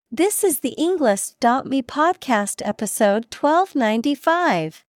This is the Englist.me podcast episode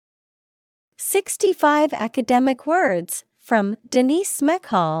 1295. 65 academic words from Denise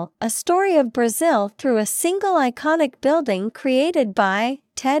Zmekhol, a story of Brazil through a single iconic building created by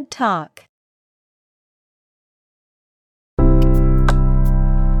TED Talk.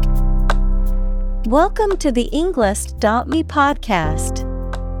 Welcome to the Englist.me podcast.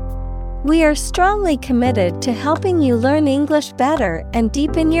 We are strongly committed to helping you learn English better and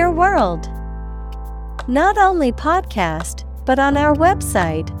deepen your world. Not only podcast, but on our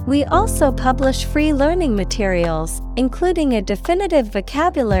website, we also publish free learning materials, including a definitive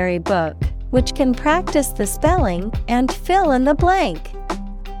vocabulary book, which can practice the spelling and fill in the blank.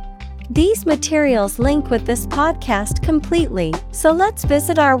 These materials link with this podcast completely, so let's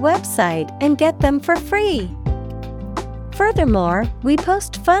visit our website and get them for free. Furthermore, we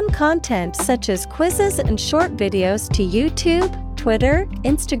post fun content such as quizzes and short videos to YouTube, Twitter,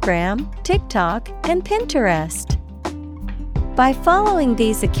 Instagram, TikTok, and Pinterest. By following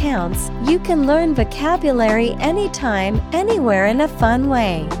these accounts, you can learn vocabulary anytime, anywhere in a fun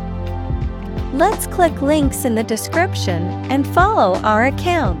way. Let's click links in the description and follow our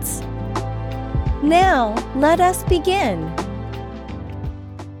accounts. Now, let us begin.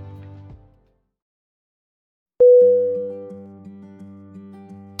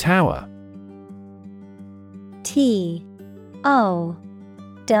 Tower. T-O-W-E-R.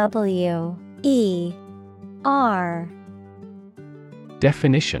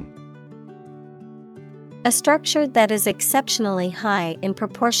 Definition: a structure that is exceptionally high in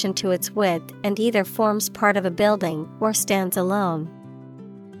proportion to its width and either forms part of a building or stands alone.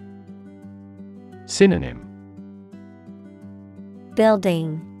 Synonym: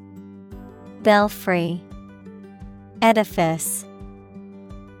 building, belfry, edifice.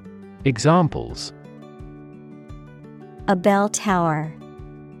 Examples: a bell tower,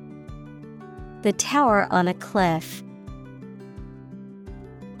 the tower on a cliff.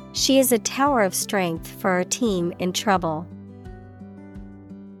 She is a tower of strength for our team in trouble.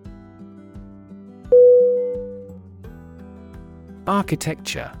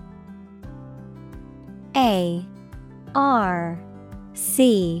 Architecture. A-R-C-H-I-T-E-C-T-U-R-E.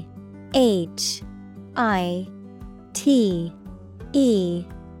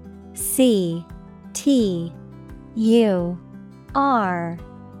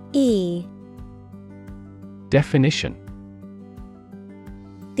 Definition: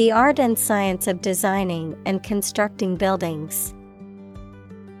 the art and science of designing and constructing buildings.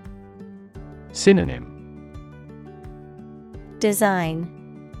 Synonym: design,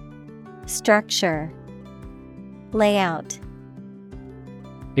 structure, layout.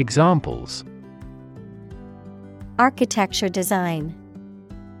 Examples: architecture design,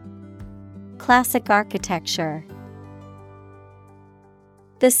 classic architecture.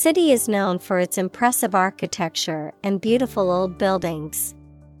 The city is known for its impressive architecture and beautiful old buildings.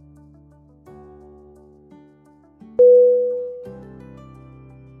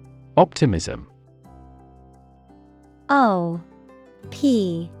 Optimism. O-P-T-I-M-I-S-M.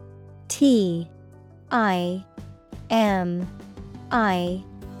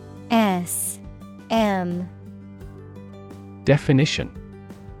 Definition: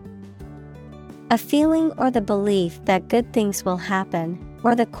 a feeling or the belief that good things will happen,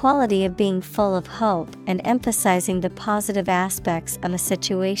 or the quality of being full of hope and emphasizing the positive aspects of a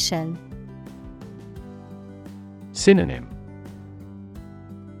situation. Synonym: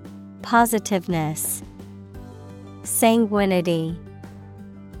 positiveness, sanguinity,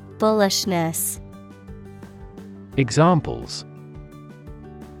 bullishness. Examples: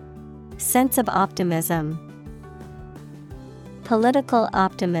 sense of optimism, political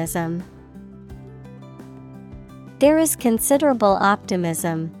optimism. There is considerable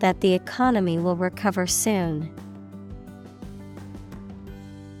optimism that the economy will recover soon.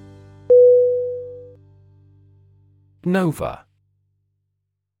 Nova.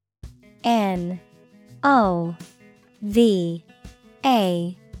 N-O-V-A.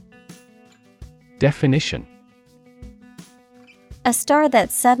 Definition: a star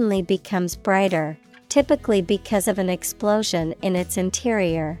that suddenly becomes brighter, typically because of an explosion in its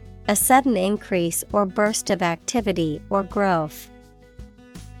interior, a sudden increase or burst of activity or growth.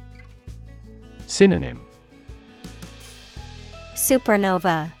 Synonym: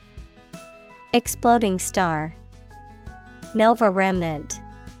 supernova, exploding star, nova remnant.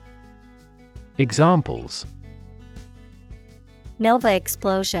 Examples: nova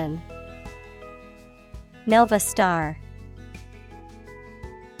explosion, nova star.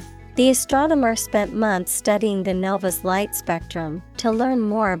 The astronomer spent months studying the nova's light spectrum to learn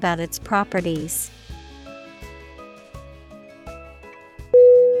more about its properties.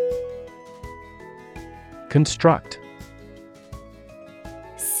 Construct.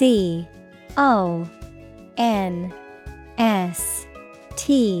 CONSTRUCT.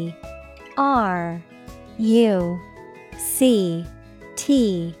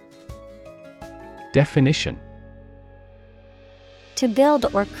 Definition. To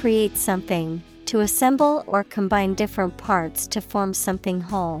build or create something, to assemble or combine different parts to form something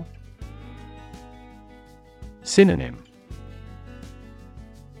whole. Synonym.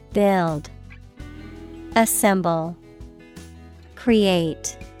 Build, assemble,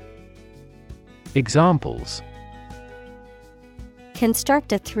 create. Examples.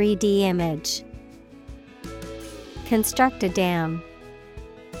 Construct a 3D image. Construct a dam.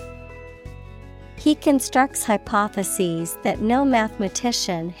 He constructs hypotheses that no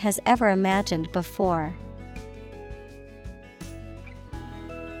mathematician has ever imagined before.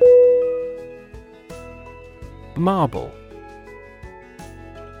 Marble.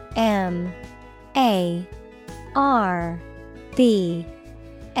 MARBLE.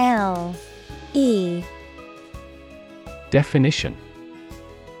 Definition.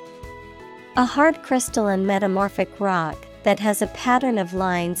 A hard crystalline metamorphic rock that has a pattern of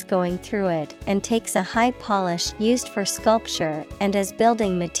lines going through it and takes a high polish used for sculpture and as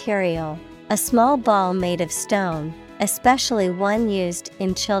building material, a small ball made of stone, especially one used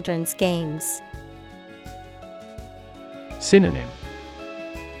in children's games. Synonym.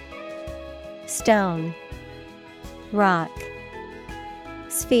 Stone, rock,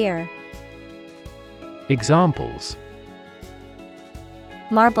 sphere. Examples.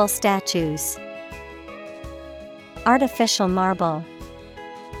 Marble statues. Artificial marble.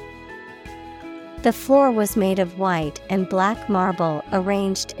 The floor was made of white and black marble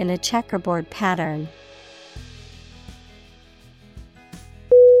arranged in a checkerboard pattern.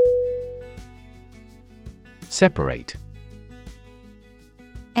 Separate. SEPARATE.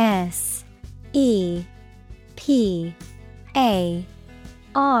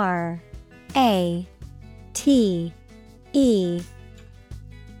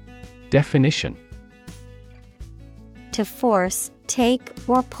 Definition. To force, take,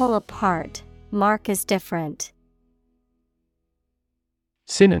 or pull apart, mark as different.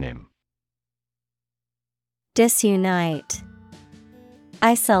 Synonym. Disunite,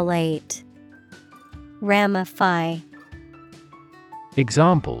 isolate, ramify.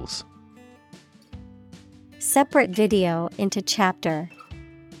 Examples. Separate video into chapter.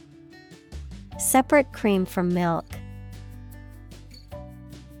 Separate cream from milk.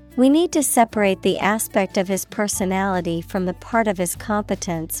 We need to separate the aspect of his personality from the part of his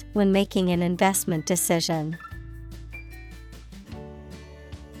competence when making an investment decision.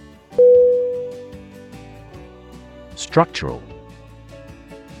 Structural.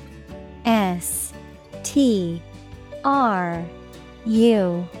 STRUCTURAL.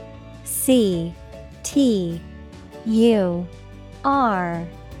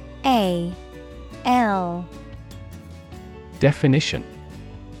 Definition.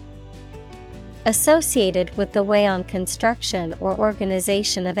 Associated with the way on construction or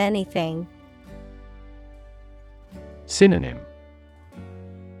organization of anything. Synonym.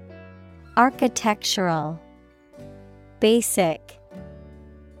 Architectural, basic,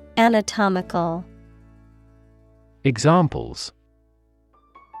 anatomical. Examples.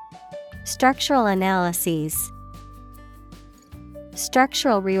 Structural analyses.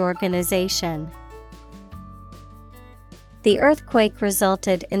 Structural reorganization. The earthquake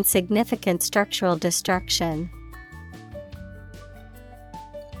resulted in significant structural destruction.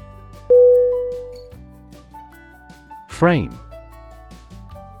 Frame.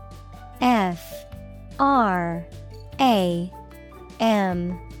 FRAME.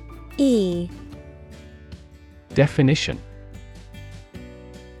 Definition.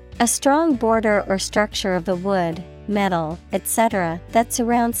 A strong border or structure of the wood, metal, etc. that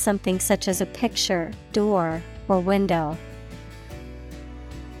surrounds something such as a picture, door, or window.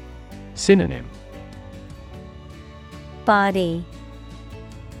 Synonym. Body,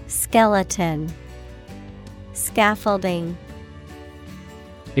 skeleton, scaffolding.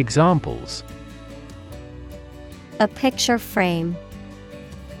 Examples. A picture frame.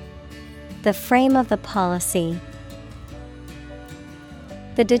 The frame of the policy.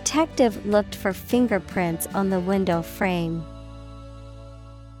 The detective looked for fingerprints on the window frame.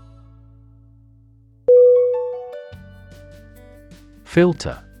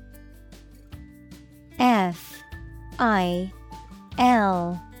 Filter. FILTER.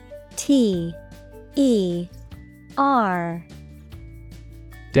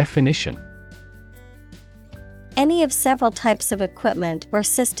 Definition. Any of several types of equipment or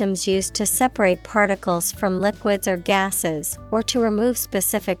systems used to separate particles from liquids or gases or to remove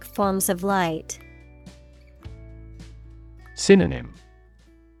specific forms of light. Synonym.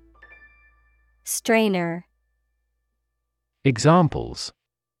 Strainer. Examples.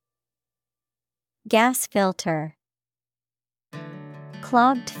 Gas filter.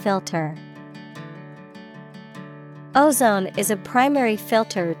 Clogged filter. Ozone is a primary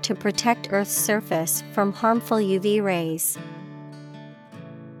filter to protect Earth's surface from harmful UV rays.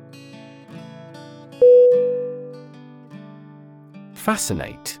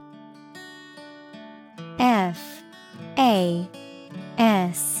 Fascinate. Fascinate.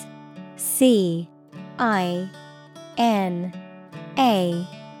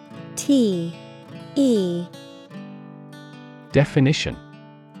 Definition.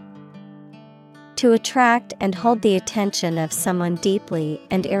 To attract and hold the attention of someone deeply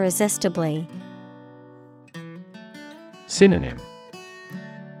and irresistibly. Synonym.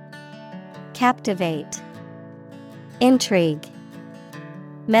 Captivate. Intrigue.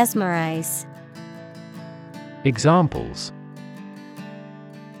 Mesmerize. Examples.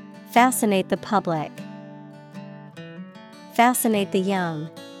 Fascinate the public. Fascinate the young.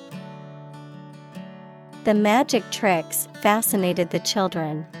 The magic tricks fascinated the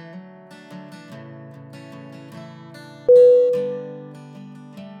children.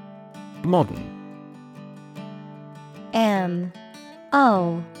 Modern. MODERN.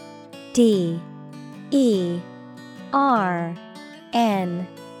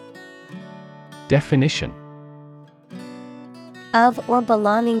 Definition. Of or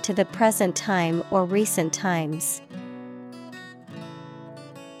belonging to the present time or recent times.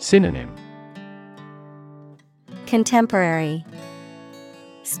 Synonym. Contemporary.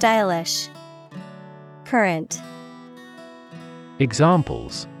 Stylish. Current.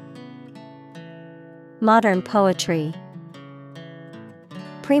 Examples. Modern poetry.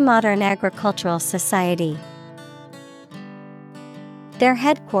 Pre-modern agricultural society. Their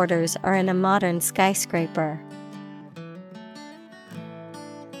headquarters are in a modern skyscraper.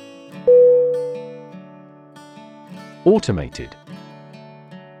 Automated.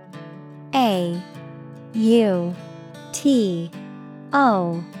 AUTOMATED.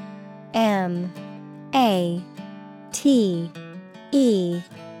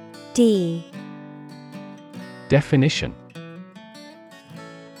 Definition.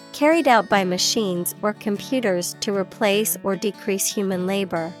 Carried out by machines or computers to replace or decrease human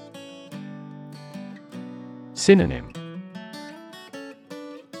labor. Synonym.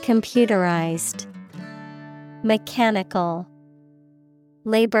 Computerized. Mechanical.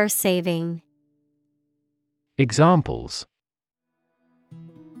 Labor saving. Examples.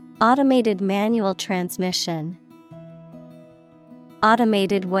 Automated manual transmission.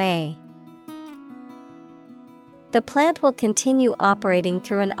 Automated way. The plant will continue operating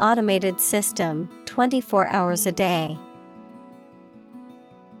through an automated system 24 hours a day.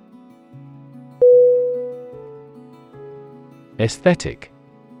 Aesthetic.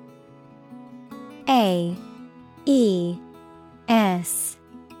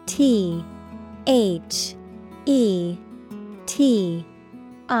 AESTHETIC.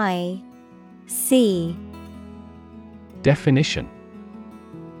 Definition.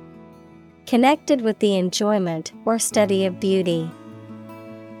 Connected with the enjoyment or study of beauty.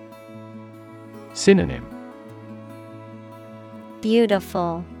 Synonym.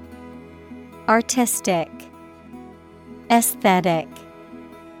 Beautiful. Artistic. Aesthetic.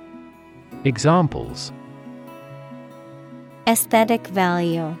 Examples. Aesthetic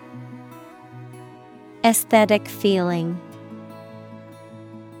value. Aesthetic feeling.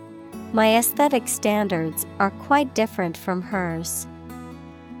 My aesthetic standards are quite different from hers.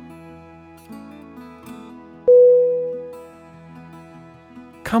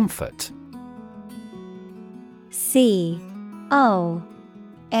 Comfort. COMFORT.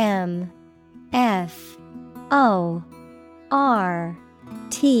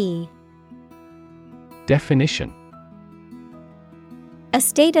 Definition. A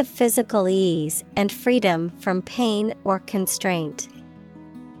state of physical ease and freedom from pain or constraint.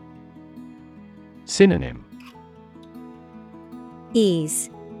 Synonym. Ease.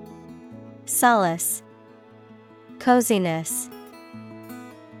 Solace. Coziness.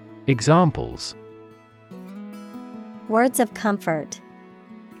 Examples. Words of comfort.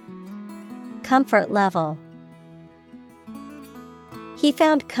 Comfort level. He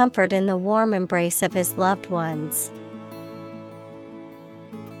found comfort in the warm embrace of his loved ones.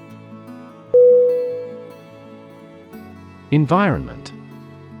 Environment.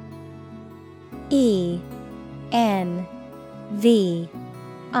 ENVIRONMENT.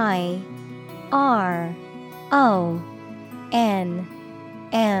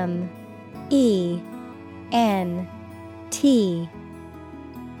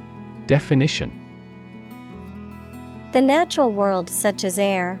 Definition. The natural world such as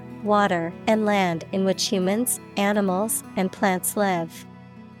air, water, and land in which humans, animals, and plants live.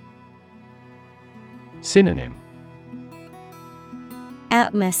 Synonym: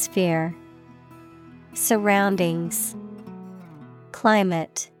 Atmosphere, surroundings,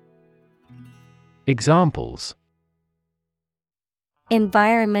 climate. Examples: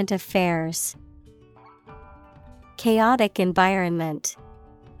 Environment affairs, chaotic environment.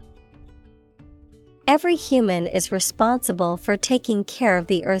 Every human is responsible for taking care of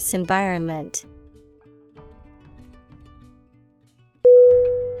the Earth's environment.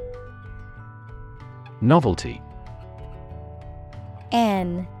 Novelty.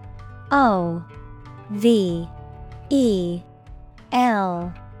 Novelty.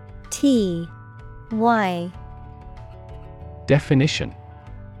 Definition: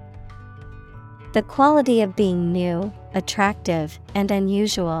 The quality of being new, attractive, and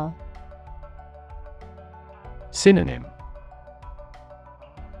unusual. Synonym: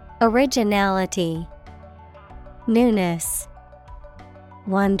 Originality, newness,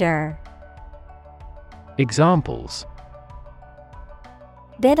 wonder. Examples: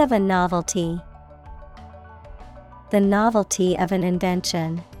 Bit of a novelty. The novelty of an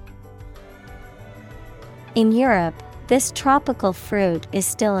invention. In Europe, this tropical fruit is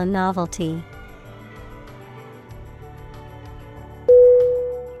still a novelty.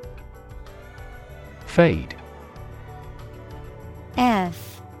 Fade.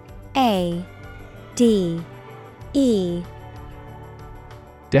 F-A-D-E.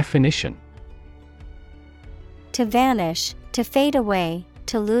 Definition: To vanish, to fade away,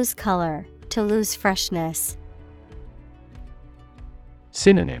 to lose color, to lose freshness.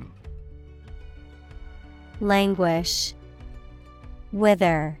 Synonym: Languish,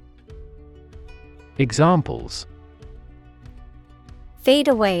 wither. Examples: Fade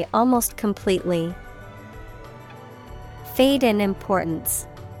away almost completely. Fade in importance.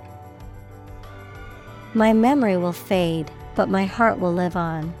 My memory will fade, but my heart will live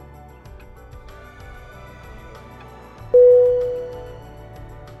on.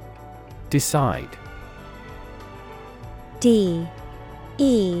 Decide.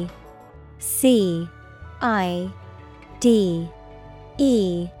 D-E-C-I-D-E.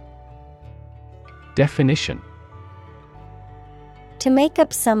 Definition: To make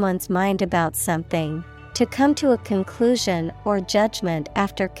up someone's mind about something, to come to a conclusion or judgment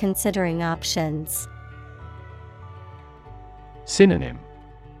after considering options. Synonym: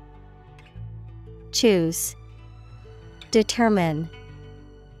 Choose, determine,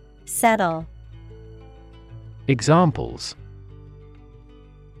 settle. Examples: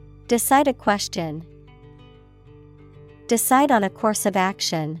 Decide a question. Decide on a course of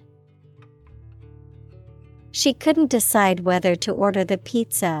action. She couldn't decide whether to order the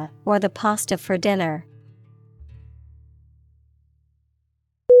pizza or the pasta for dinner.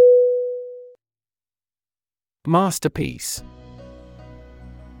 Masterpiece.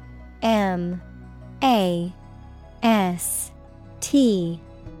 M-A-S-T-E-R-P-I-E-C-E.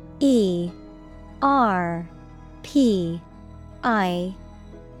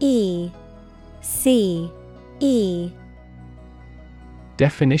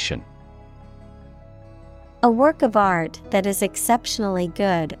 Definition: A work of art that is exceptionally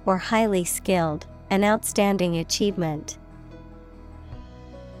good or highly skilled, an outstanding achievement.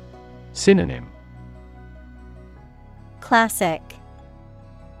 Synonym: Classic,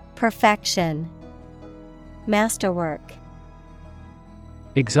 perfection, masterwork.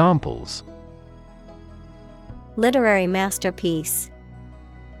 Examples: Literary masterpiece.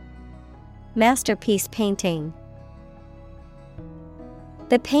 Masterpiece painting.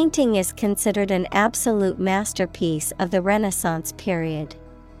 The painting is considered an absolute masterpiece of the Renaissance period.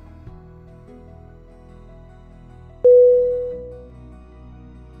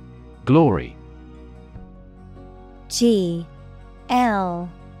 Glory. G-L-O-R-Y.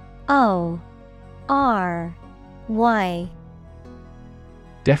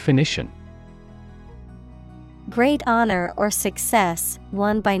 Definition: Great honor or success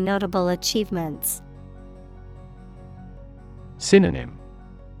won by notable achievements. Synonym: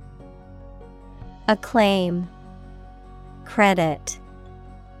 Acclaim, credit,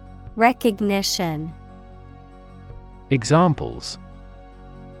 recognition. Examples: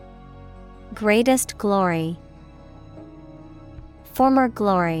 Greatest glory. Former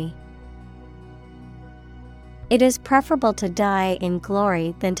glory. It is preferable to die in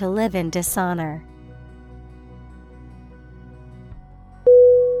glory than to live in dishonor.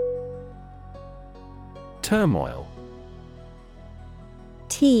 Turmoil.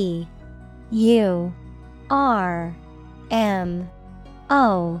 T-U-R-M-O-I-L.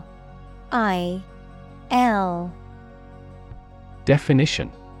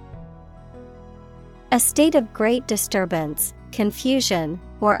 Definition: a state of great disturbance, confusion,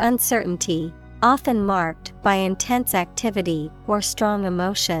 or uncertainty, often marked by intense activity or strong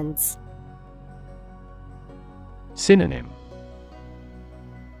emotions. Synonym: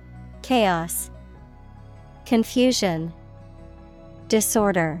 Chaos, confusion,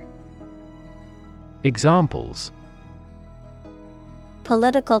 disorder. Examples: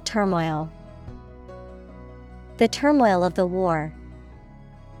 Political turmoil, the turmoil of the war.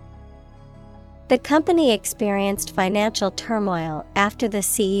 The company experienced financial turmoil after the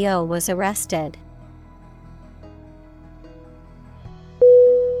CEO was arrested.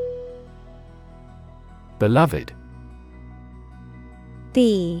 Beloved.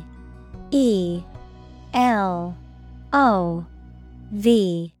 B-E-L-O-V-E-D.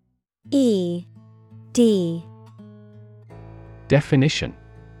 Definition: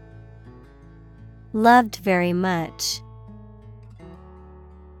 loved very much.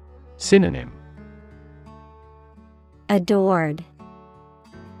 Synonym: adored,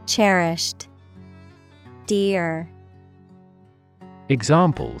 cherished, dear.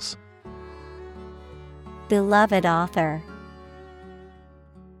 Examples: beloved author,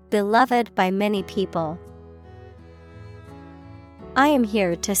 beloved by many people. I am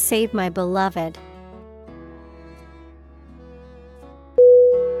here to save my beloved.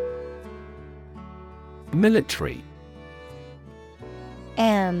 Military.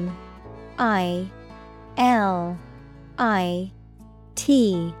 M-I-L-I-T-A-R-Y.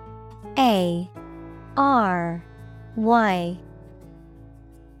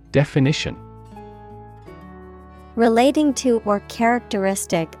 Definition: relating to or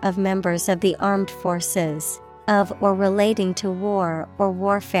characteristic of members of the armed forces, of or relating to war or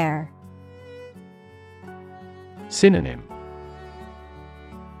warfare. Synonym: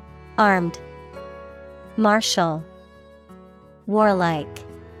 armed, martial, warlike.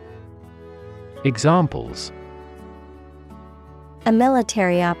 Examples: a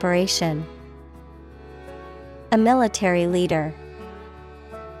military operation, a military leader.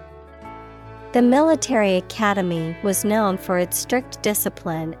 The military academy was known for its strict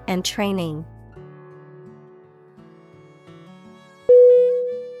discipline and training.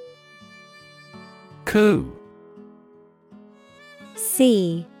 Coup.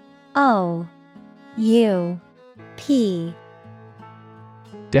 C-O-U-P.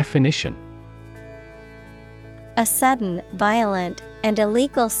 Definition: a sudden, violent, and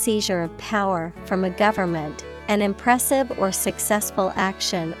illegal seizure of power from a government, an impressive or successful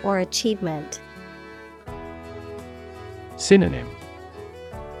action or achievement. Synonym: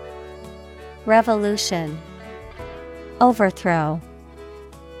 revolution, overthrow,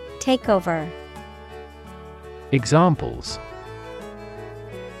 takeover. Examples: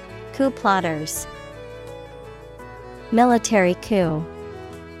 coup plotters, military coup.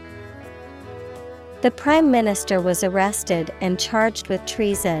 The Prime Minister was arrested and charged with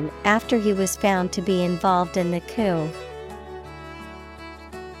treason after he was found to be involved in the coup.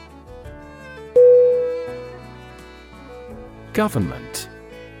 Government.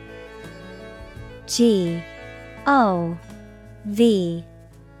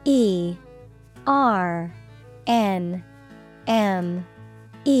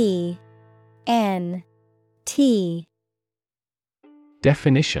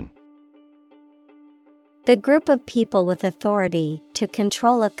 Definition: the group of people with authority to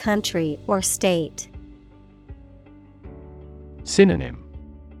control a country or state. Synonym: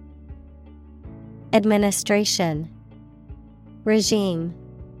 administration, regime,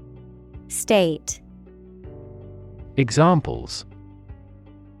 state. Examples: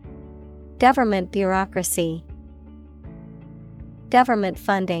 government bureaucracy, government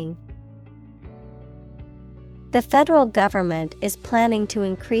funding. The federal government is planning to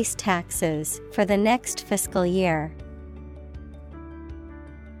increase taxes for the next fiscal year.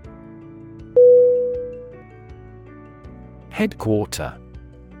 Headquarter.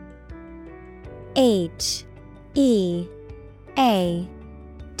 Headquarter.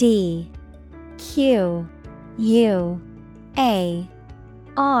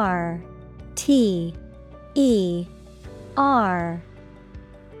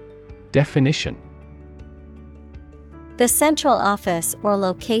 Definition: the central office or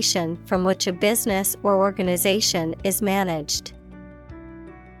location from which a business or organization is managed.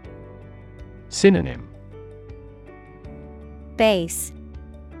 Synonym: base,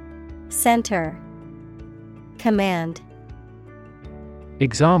 center, command.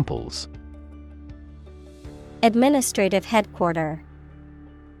 Examples: administrative headquarter,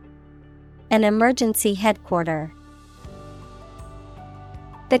 an emergency headquarter.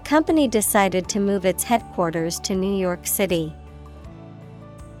 The company decided to move its headquarters to New York City.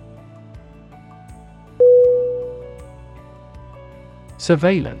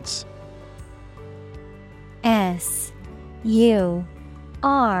 Surveillance. SURVEILLANCE.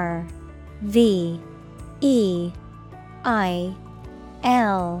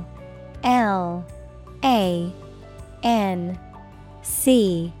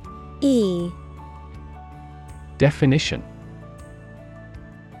 Definition.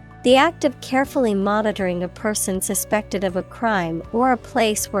 The act of carefully monitoring a person suspected of a crime or a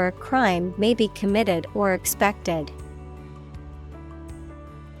place where a crime may be committed or expected.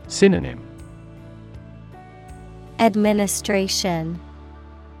 Synonym. Administration,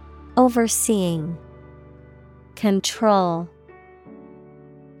 overseeing, control.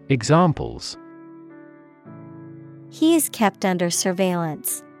 Examples. He is kept under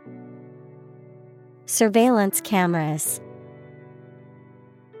surveillance. Surveillance cameras.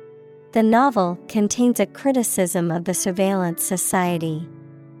 The novel contains a criticism of the surveillance society.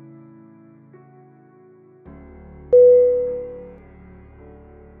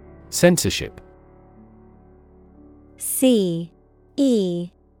 Censorship. CENSORSHIP.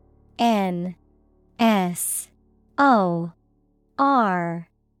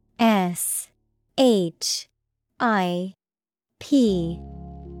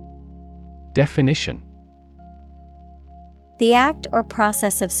 Definition. The act or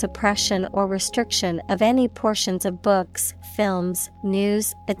process of suppression or restriction of any portions of books, films,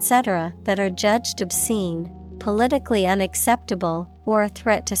 news, etc. that are judged obscene, politically unacceptable, or a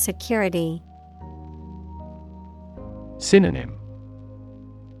threat to security. Synonym.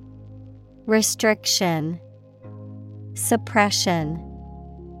 Restriction, suppression.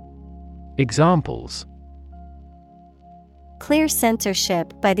 Examples. Clear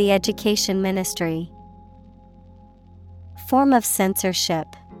censorship by the Education Ministry. Form of censorship.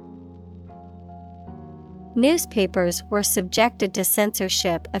 Newspapers were subjected to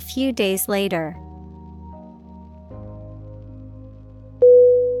censorship a few days later.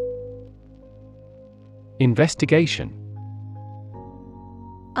 Investigation.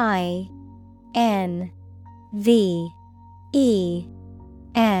 INVESTIGATION.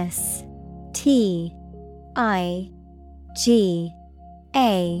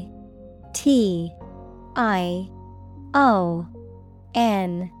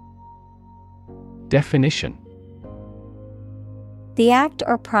 Definition. The act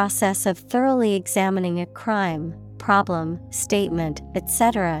or process of thoroughly examining a crime, problem, statement,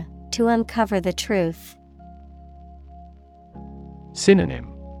 etc., to uncover the truth. Synonym.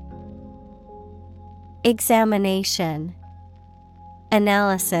 Examination,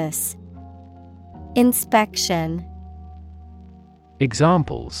 analysis, inspection.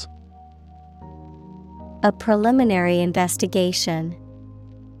 Examples. A preliminary investigation.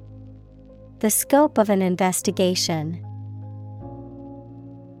 The scope of an investigation.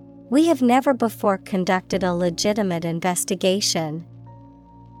 We have never before conducted a legitimate investigation.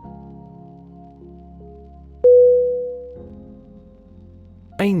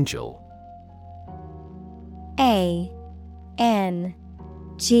 Angel. ANGEL.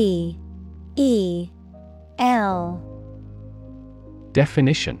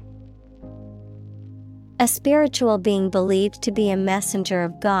 Definition. A spiritual being believed to be a messenger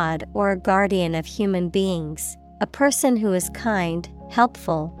of God or a guardian of human beings, a person who is kind,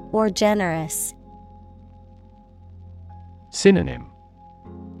 helpful, or generous. Synonym.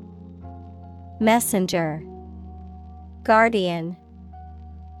 Messenger, guardian,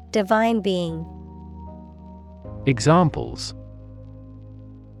 divine being. Examples.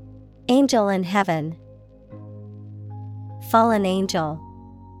 Angel in heaven. Fallen angel.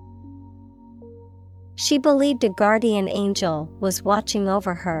 She believed a guardian angel was watching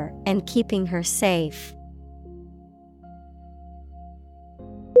over her and keeping her safe.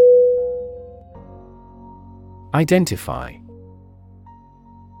 Identify.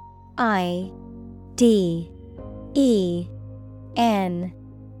 IDENTIFY.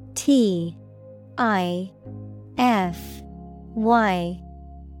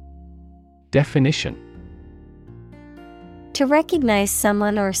 Definition. To recognize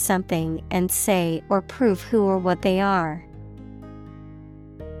someone or something and say or prove who or what they are.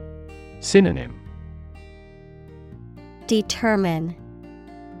 Synonym. Determine,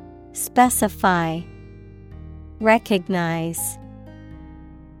 specify, recognize.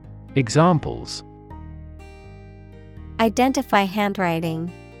 Examples. Identify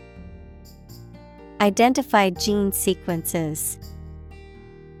handwriting. Identify gene sequences.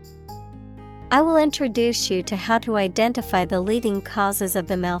 I will introduce you to how to identify the leading causes of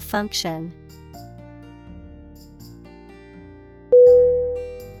the malfunction.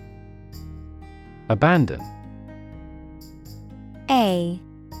 Abandon.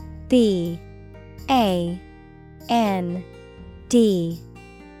 ABANDON.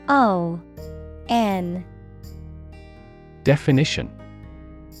 Definition: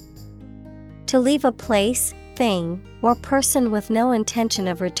 To leave a place, thing, or person with no intention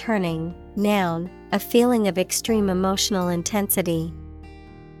of returning. Noun, a feeling of extreme emotional intensity.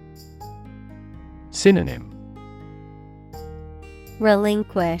 Synonym: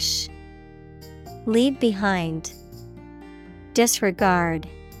 Relinquish, leave behind, disregard.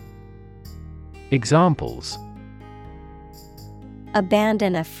 Examples: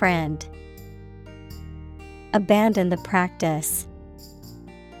 Abandon a friend, abandon the practice.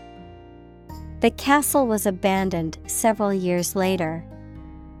 The castle was abandoned several years later.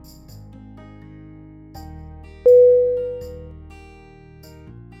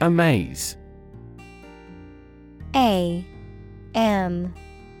 Amaze. A-M-A-Z-E.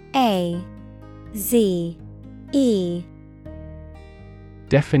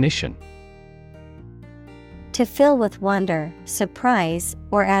 Definition: To fill with wonder, surprise,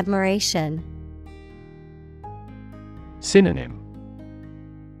 or admiration. Synonym: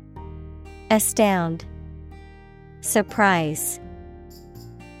 Astound, surprise,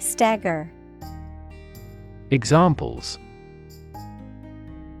 stagger. Examples: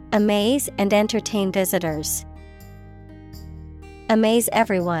 Amaze and entertain visitors. Amaze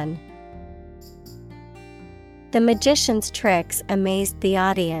everyone. The magician's tricks amazed the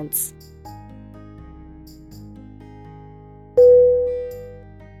audience.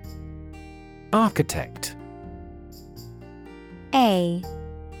 Architect. A-R-C-H-I-T-E-C-T.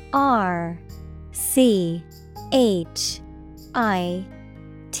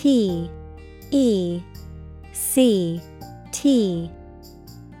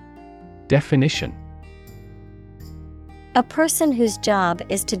 Definition: A person whose job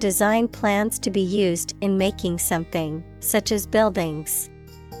is to design plans to be used in making something, such as buildings.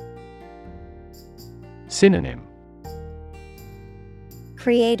 Synonym: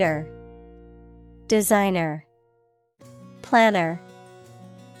 Creator, designer, planner.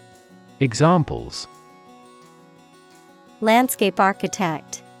 Examples: Landscape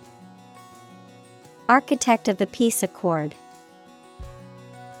architect, architect of the peace accord.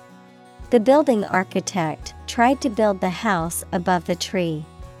 The building architect tried to build the house above the tree.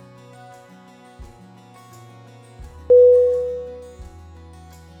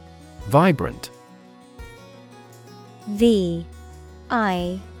 Vibrant. V-I-B-R-A-N-T.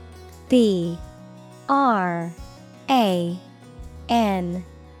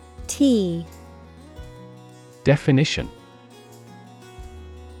 Definition: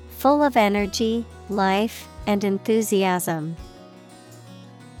 Full of energy, life, and enthusiasm.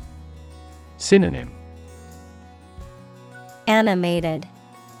 Synonym: Animated,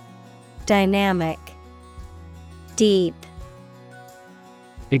 dynamic, deep.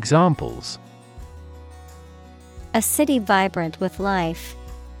 Examples: A city vibrant with life.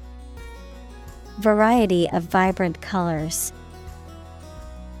 Variety of vibrant colors.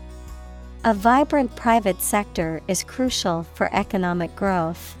 A vibrant private sector is crucial for economic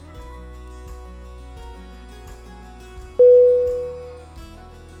growth.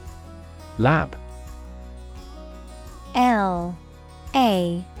 Lab. L-A-B.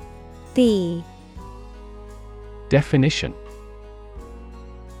 Definition: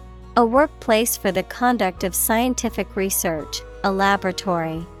 A workplace for the conduct of scientific research, a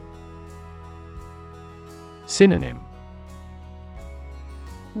laboratory. Synonym: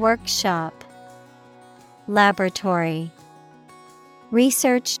 Workshop, laboratory,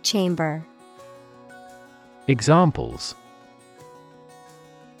 research chamber. Examples: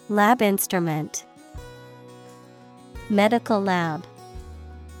 Lab instrument, medical lab.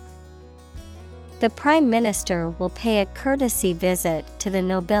 The Prime Minister will pay a courtesy visit to the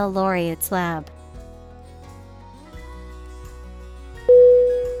Nobel laureate's lab.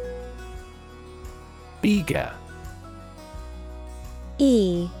 Eager.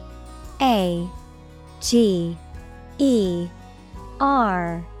 E-A-G-E-R.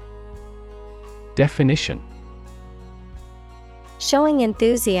 Definition: Showing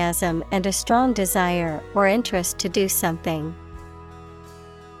enthusiasm and a strong desire or interest to do something.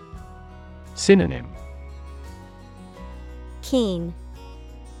 Synonym: Keen,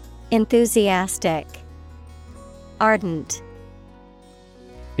 enthusiastic, ardent.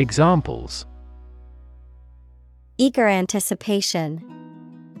 Examples: Eager anticipation.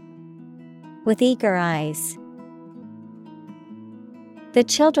 With eager eyes. The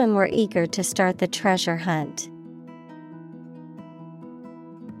children were eager to start the treasure hunt.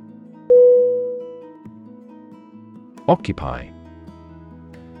 Occupy.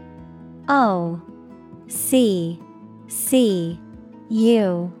 O-C-C-U-P-Y.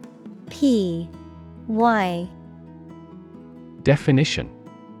 Definition: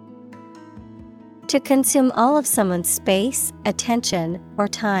 to consume all of someone's space, attention, or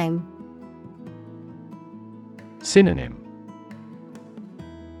time. Synonym: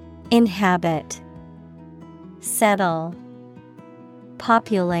 Inhabit, settle,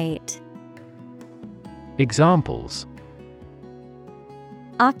 populate. Examples: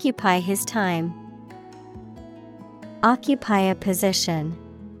 Occupy his time. Occupy a position.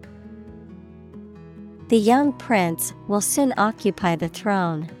 The young prince will soon occupy the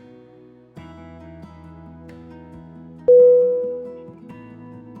throne.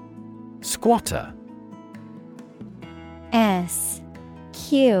 Squatter. SQUATTER.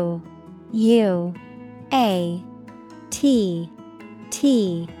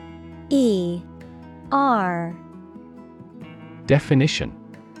 Definition: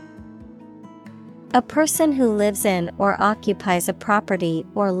 a person who lives in or occupies a property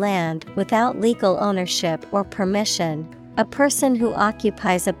or land without legal ownership or permission. A person who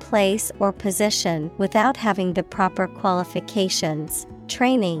occupies a place or position without having the proper qualifications,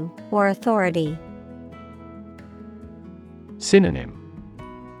 training, or authority. Synonym: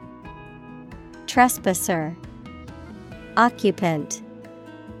 trespasser, occupant,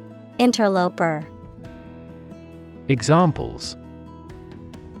 interloper. Examples: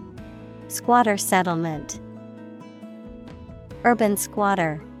 squatter settlement, urban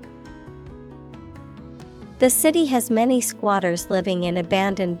squatter. The city has many squatters living in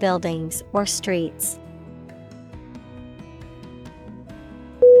abandoned buildings or streets.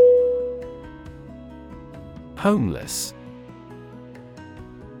 Homeless.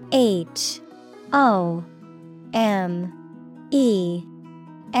 HOMELESS.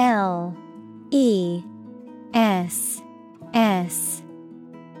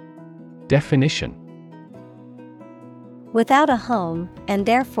 Definition: without a home, and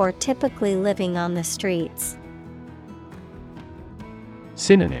therefore typically living on the streets.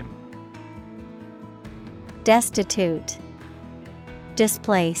 Synonym: destitute,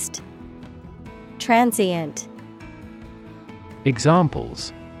 displaced, transient.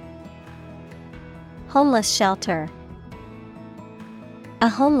 Examples: homeless shelter, a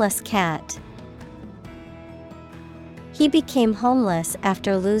homeless cat. He became homeless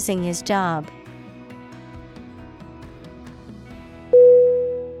after losing his job.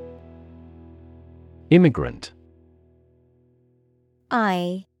 Immigrant.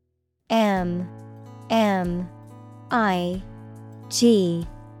 IMMIGRANT.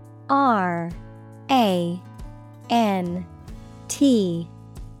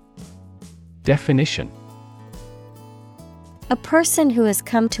 Definition: a person who has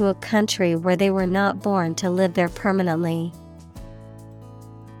come to a country where they were not born to live there permanently.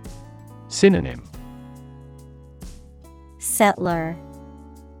 Synonym: settler,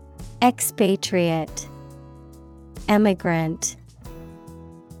 expatriate, emigrant.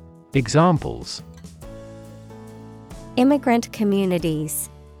 Examples: immigrant communities,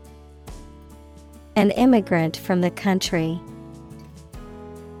 an immigrant from the country.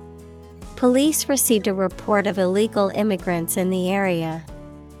 Police received a report of illegal immigrants in the area.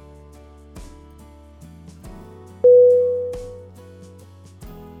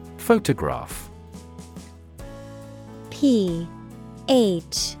 Photograph.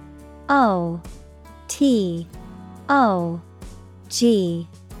 PHOTOGRAPH.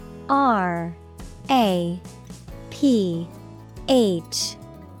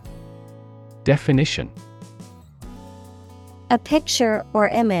 Definition: a picture or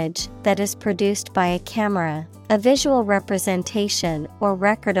image that is produced by a camera, a visual representation or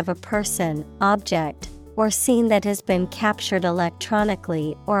record of a person, object, or scene that has been captured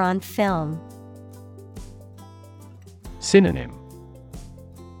electronically or on film. Synonym: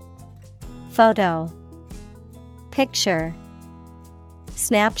 photo, picture,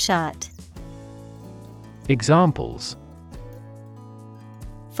 snapshot. Examples: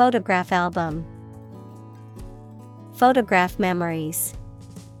 photograph album, photograph memories.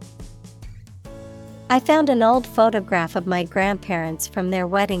 I found an old photograph of my grandparents from their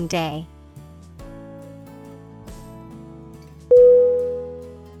wedding day.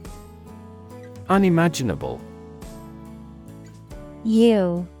 Unimaginable.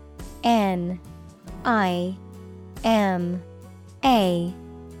 UNImaginable.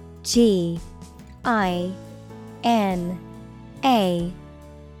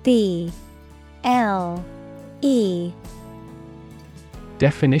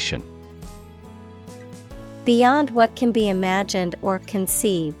 Definition: beyond what can be imagined or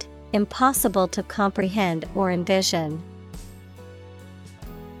conceived, impossible to comprehend or envision.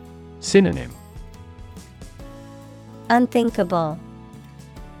 Synonym: unthinkable,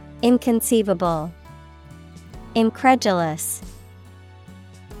 inconceivable, incredulous.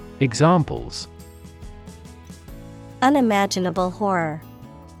 Examples: Unimaginable horror.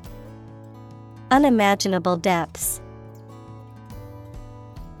 Unimaginable depths.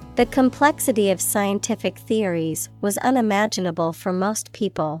 The complexity of scientific theories was unimaginable for most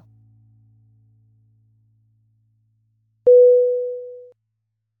people.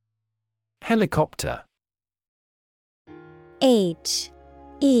 Helicopter. Helicopter.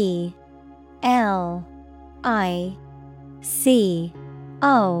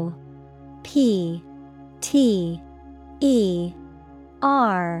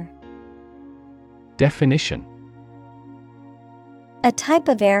 Definition: A type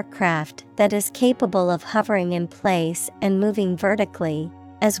of aircraft that is capable of hovering in place and moving vertically,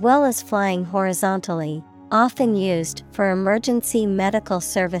 as well as flying horizontally, often used for emergency medical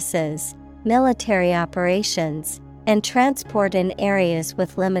services, military operations, and transport in areas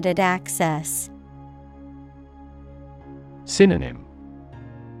with limited access. Synonym: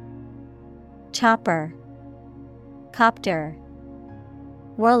 Chopper, copter,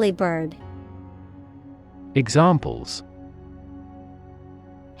 whirlybird. Examples: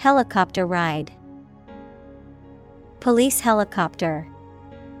 Helicopter ride. Police helicopter.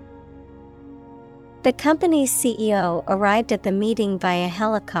 The company's CEO arrived at the meeting via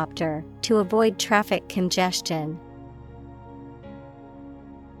helicopter to avoid traffic congestion.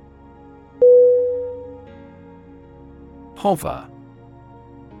 Hover.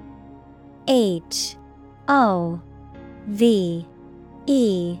 Hover.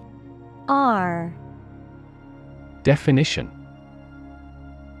 Definition: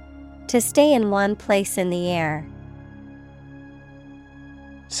 To stay in one place in the air.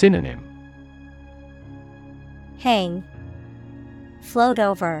 Synonym: Hang, float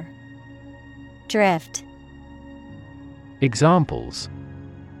over, drift. Examples: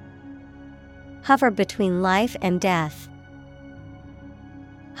 Hover between life and death.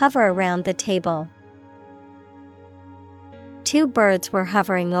 Hover around the table. Two birds were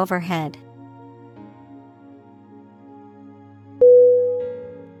hovering overhead.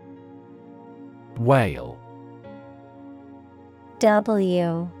 Whale. W-A-I-L.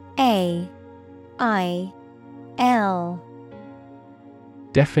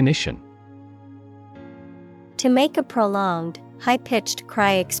 Definition: To make a prolonged, high-pitched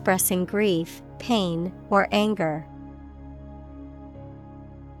cry expressing grief, pain, or anger.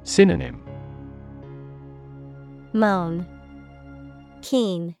 Synonym: Moan,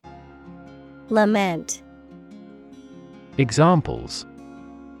 keen, lament. Examples: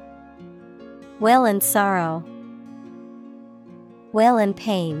 Wail in sorrow. Wail in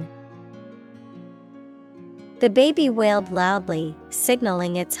pain. The baby wailed loudly,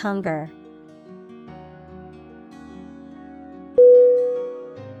 signaling its hunger.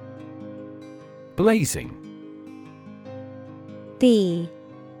 Blazing. B-L-A-Z-I-N-G.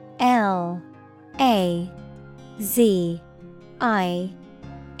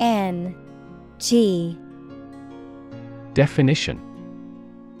 Definition: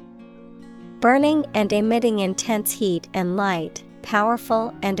 Burning and emitting intense heat and light,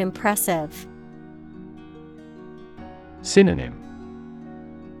 powerful and impressive. Synonym: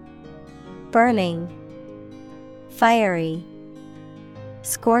 Burning, fiery,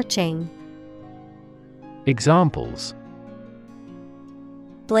 scorching. Examples: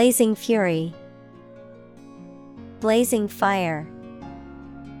 Blazing fury. Blazing fire.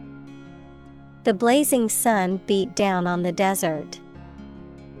 The blazing sun beat down on the desert.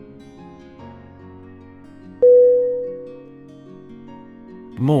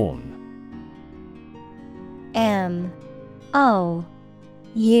 Mourn. M-O-U-R-N.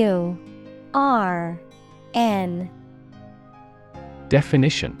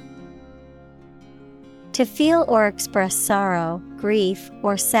 Definition: To feel or express sorrow, grief,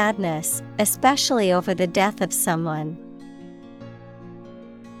 or sadness, especially over the death of someone.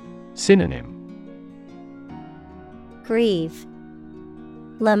 Synonym: Grieve,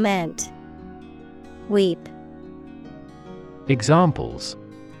 lament, weep. Examples: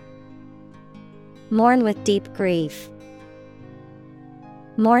 Mourn with deep grief.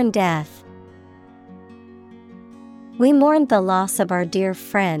 Mourn death. We mourned the loss of our dear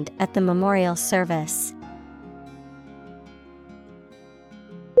friend at the memorial service.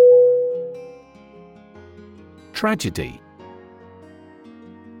 Tragedy.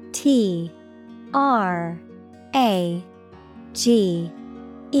 T-R-A-G-E-D-Y.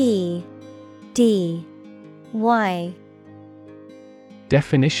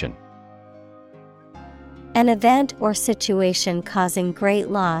 Definition: An event or situation causing great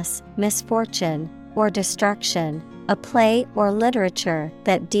loss, misfortune, or destruction, a play or literature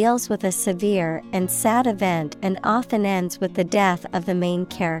that deals with a severe and sad event and often ends with the death of the main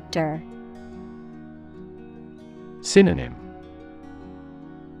character. Synonym: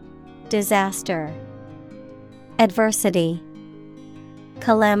 Disaster, adversity,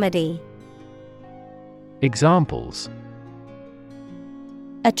 calamity. Examples: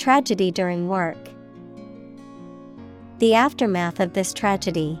 A tragedy during work. The aftermath of this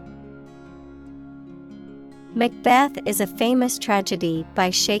tragedy. Macbeth is a famous tragedy by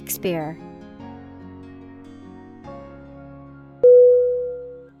Shakespeare.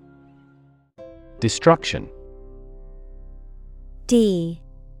 Destruction.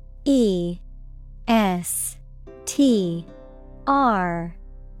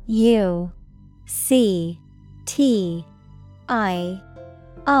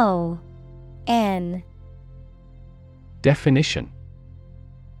 Definition: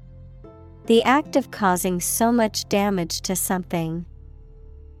 the act of causing so much damage to something.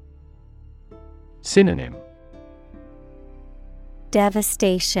 Synonym: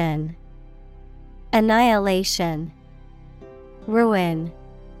 Devastation, annihilation, ruin.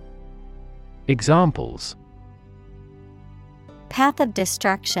 Examples: Path of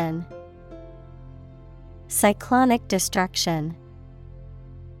destruction, cyclonic destruction.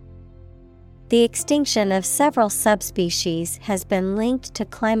 The extinction of several subspecies has been linked to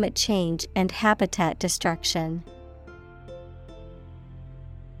climate change and habitat destruction.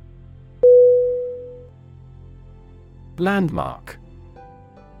 Landmark.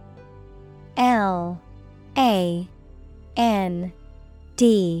 L-A-N-D-M-A-R-K.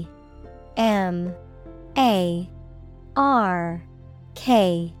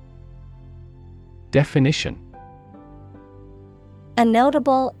 Definition: a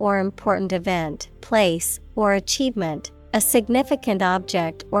notable or important event, place, or achievement, a significant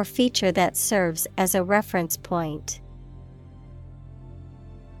object or feature that serves as a reference point.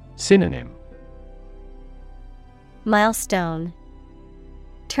 Synonym: Milestone,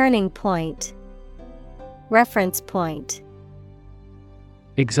 turning point, reference point.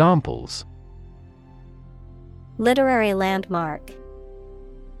 Examples: literary landmark,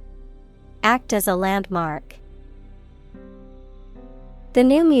 act as a landmark. The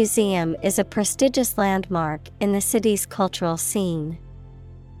new museum is a prestigious landmark in the city's cultural scene.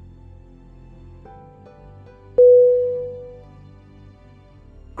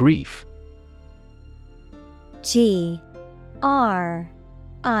 Grief. G-R-I-E-F.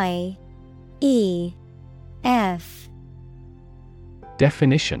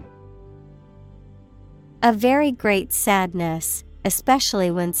 Definition: a very great sadness,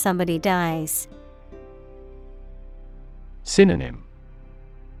 especially when somebody dies. Synonym: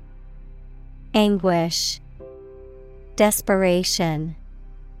 anguish, desperation,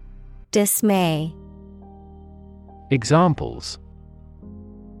 dismay. Examples: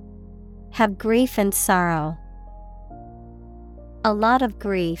 have grief and sorrow. A lot of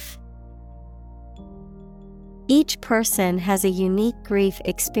grief. Each person has a unique grief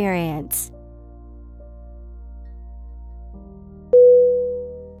experience.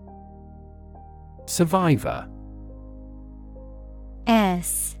 Survivor.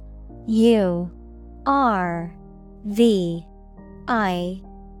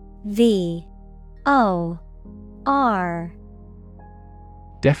 S-U-R-V-I-V-O-R.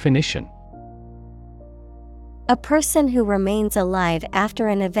 Definition: a person who remains alive after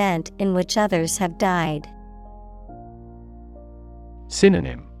an event in which others have died.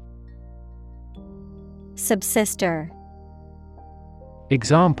 Synonym: subsister.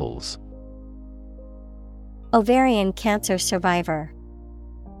 Examples: ovarian cancer survivor.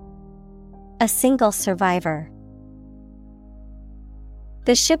 A single survivor.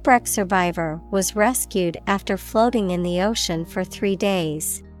 The shipwreck survivor was rescued after floating in the ocean for 3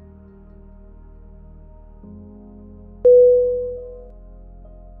 days.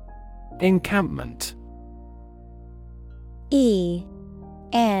 Encampment.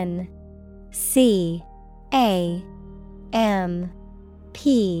 E-N-C-A-M-P-M-E-N-T.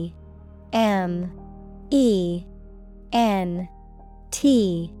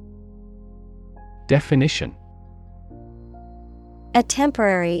 Definition: a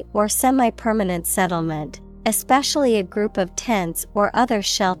temporary or semi-permanent settlement, especially a group of tents or other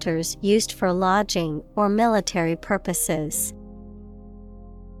shelters used for lodging or military purposes.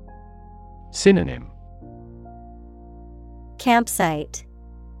 Synonym: campsite,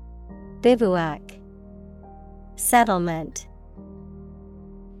 bivouac, settlement.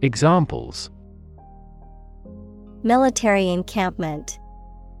 Examples: military encampment,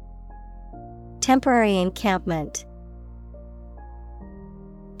 temporary encampment.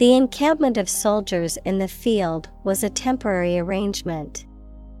 The encampment of soldiers in the field was a temporary arrangement.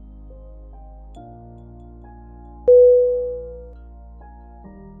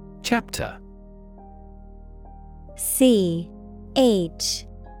 Chapter. CHAPTER.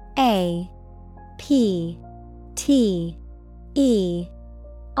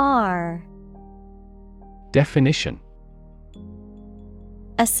 Definition.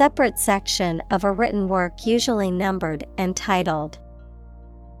 A separate section of a written work usually numbered and titled.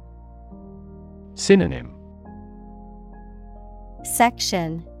 Synonym.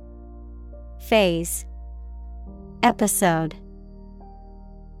 Section, phase, episode.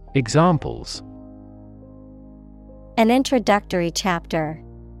 Examples. An introductory chapter.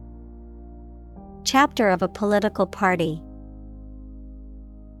 Chapter of a political party.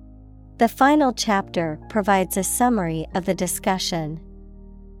 The final chapter provides a summary of the discussion.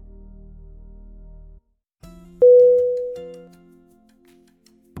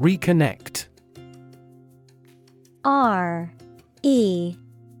 Reconnect. RECONNECT.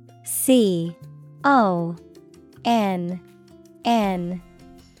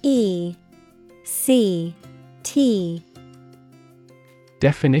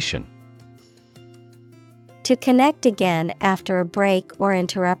 Definition. To connect again after a break or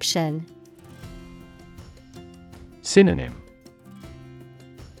interruption. Synonym.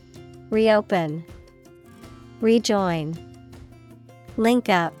 Reopen, rejoin, link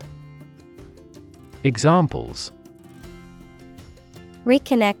up. Examples.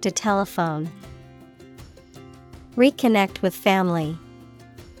 Reconnect a telephone. Reconnect with family.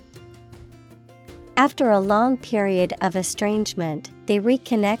 After a long period of estrangement, they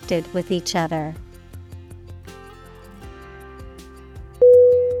reconnected with each other.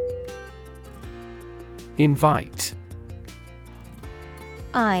 Invite.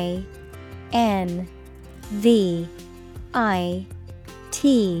 INVITE.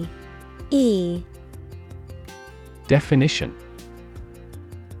 Definition.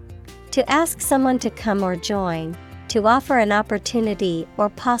 To ask someone to come or join, to offer an opportunity or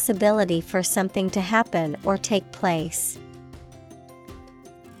possibility for something to happen or take place.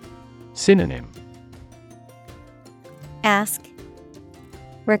 Synonym. Ask,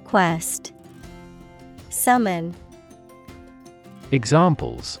 request, summon.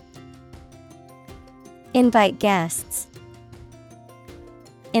 Examples. Invite guests.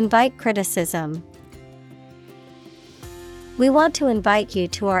 Invite criticism. We want to invite you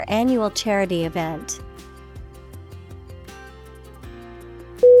to our annual charity event.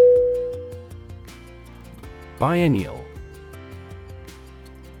 Biennial.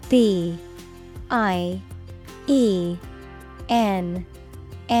 BIENNIAL.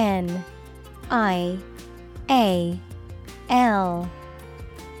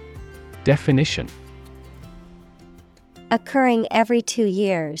 Definition. Occurring every 2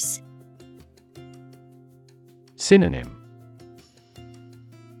 years. Synonym.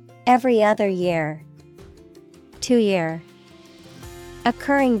 Every other year. 2 year.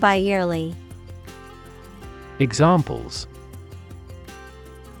 Occurring bi-yearly. Examples.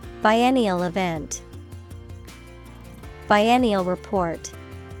 Biennial event. Biennial report.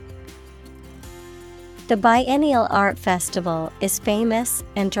 The Biennial Art Festival is famous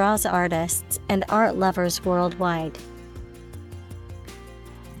and draws artists and art lovers worldwide.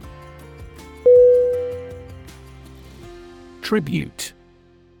 Tribute.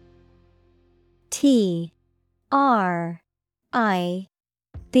 TRIBUTE.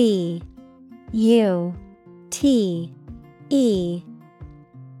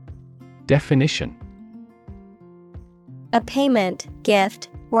 Definition. A payment, gift,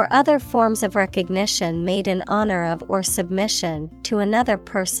 or other forms of recognition made in honor of or submission to another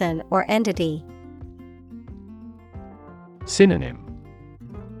person or entity. Synonym.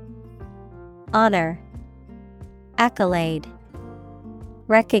 Honor, accolade,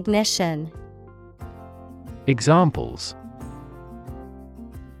 recognition. Examples.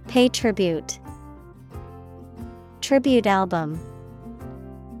 Pay tribute. Tribute album.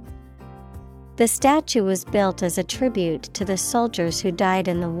 The statue was built as a tribute to the soldiers who died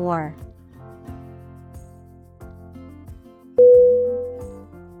in the war.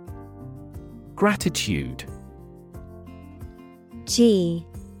 Gratitude. GRATITUDE.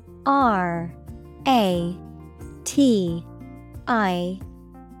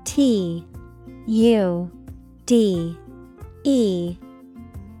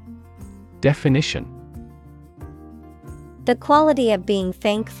 Definition. The quality of being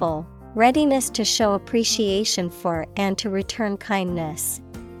thankful, readiness to show appreciation for and to return kindness.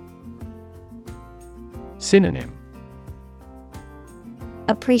 Synonym.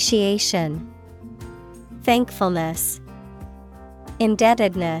 Appreciation, thankfulness,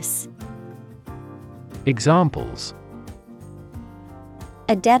 Indebtedness. Examples: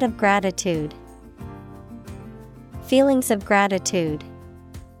 A debt of gratitude. Feelings of gratitude.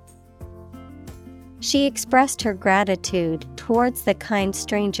 She expressed her gratitude towards the kind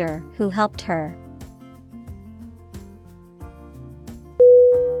stranger who helped her.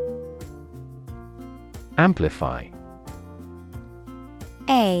 Amplify.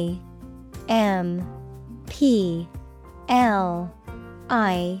 A M P L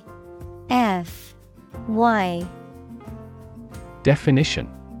I F Y. Definition: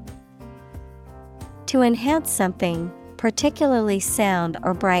 To enhance something, particularly sound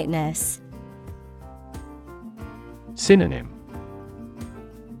or brightness. Synonym: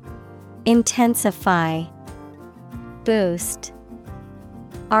 Intensify, boost,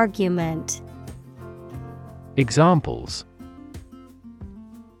 argument. Examples: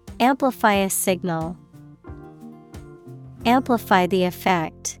 Amplify a signal. Amplify the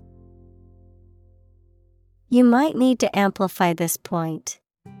effect. You might need to amplify this point.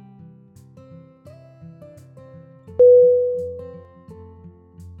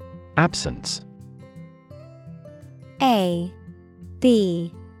 Absence. A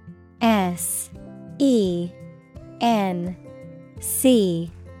B S E N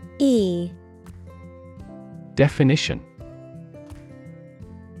C E. Definition: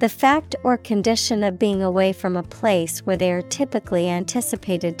 The fact or condition of being away from a place where they are typically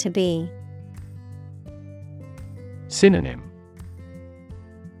anticipated to be. Synonym: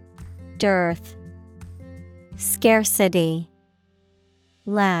 Dearth, scarcity,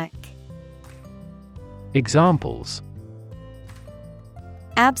 lack. Examples: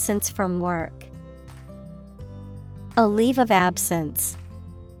 Absence from work. A leave of absence.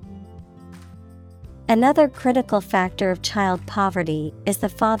 Another critical factor of child poverty is the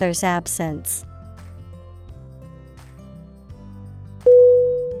father's absence.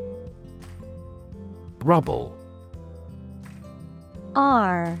 Rubble.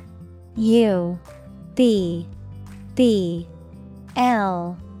 R U B B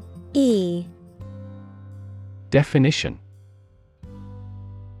L E. Definition: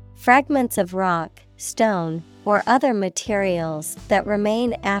 Fragments of rock, stone, or other materials that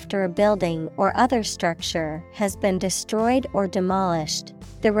remain after a building or other structure has been destroyed or demolished,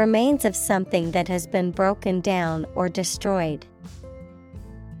 the remains of something that has been broken down or destroyed.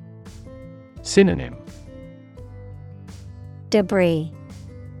 Synonym: Debris,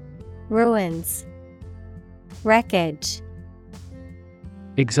 ruins, wreckage.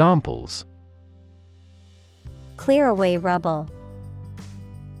 Examples: Clear away rubble.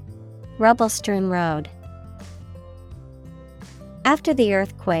 Rubble-strewn road. After the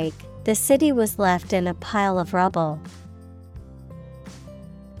earthquake, the city was left in a pile of rubble.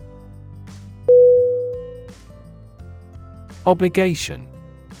 Obligation.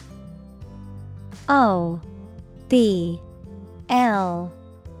 O B L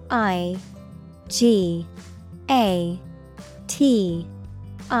I G A T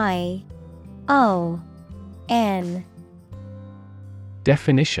I O N.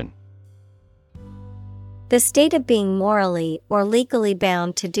 Definition: The state of being morally or legally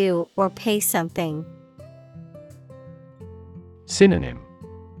bound to do or pay something. Synonym: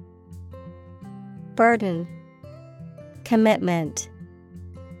 Burden, commitment,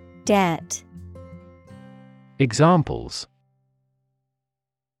 debt. Examples: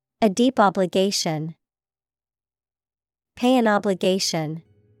 A deep obligation. Pay an obligation.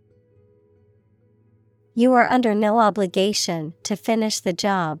 You are under no obligation to finish the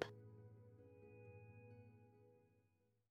job.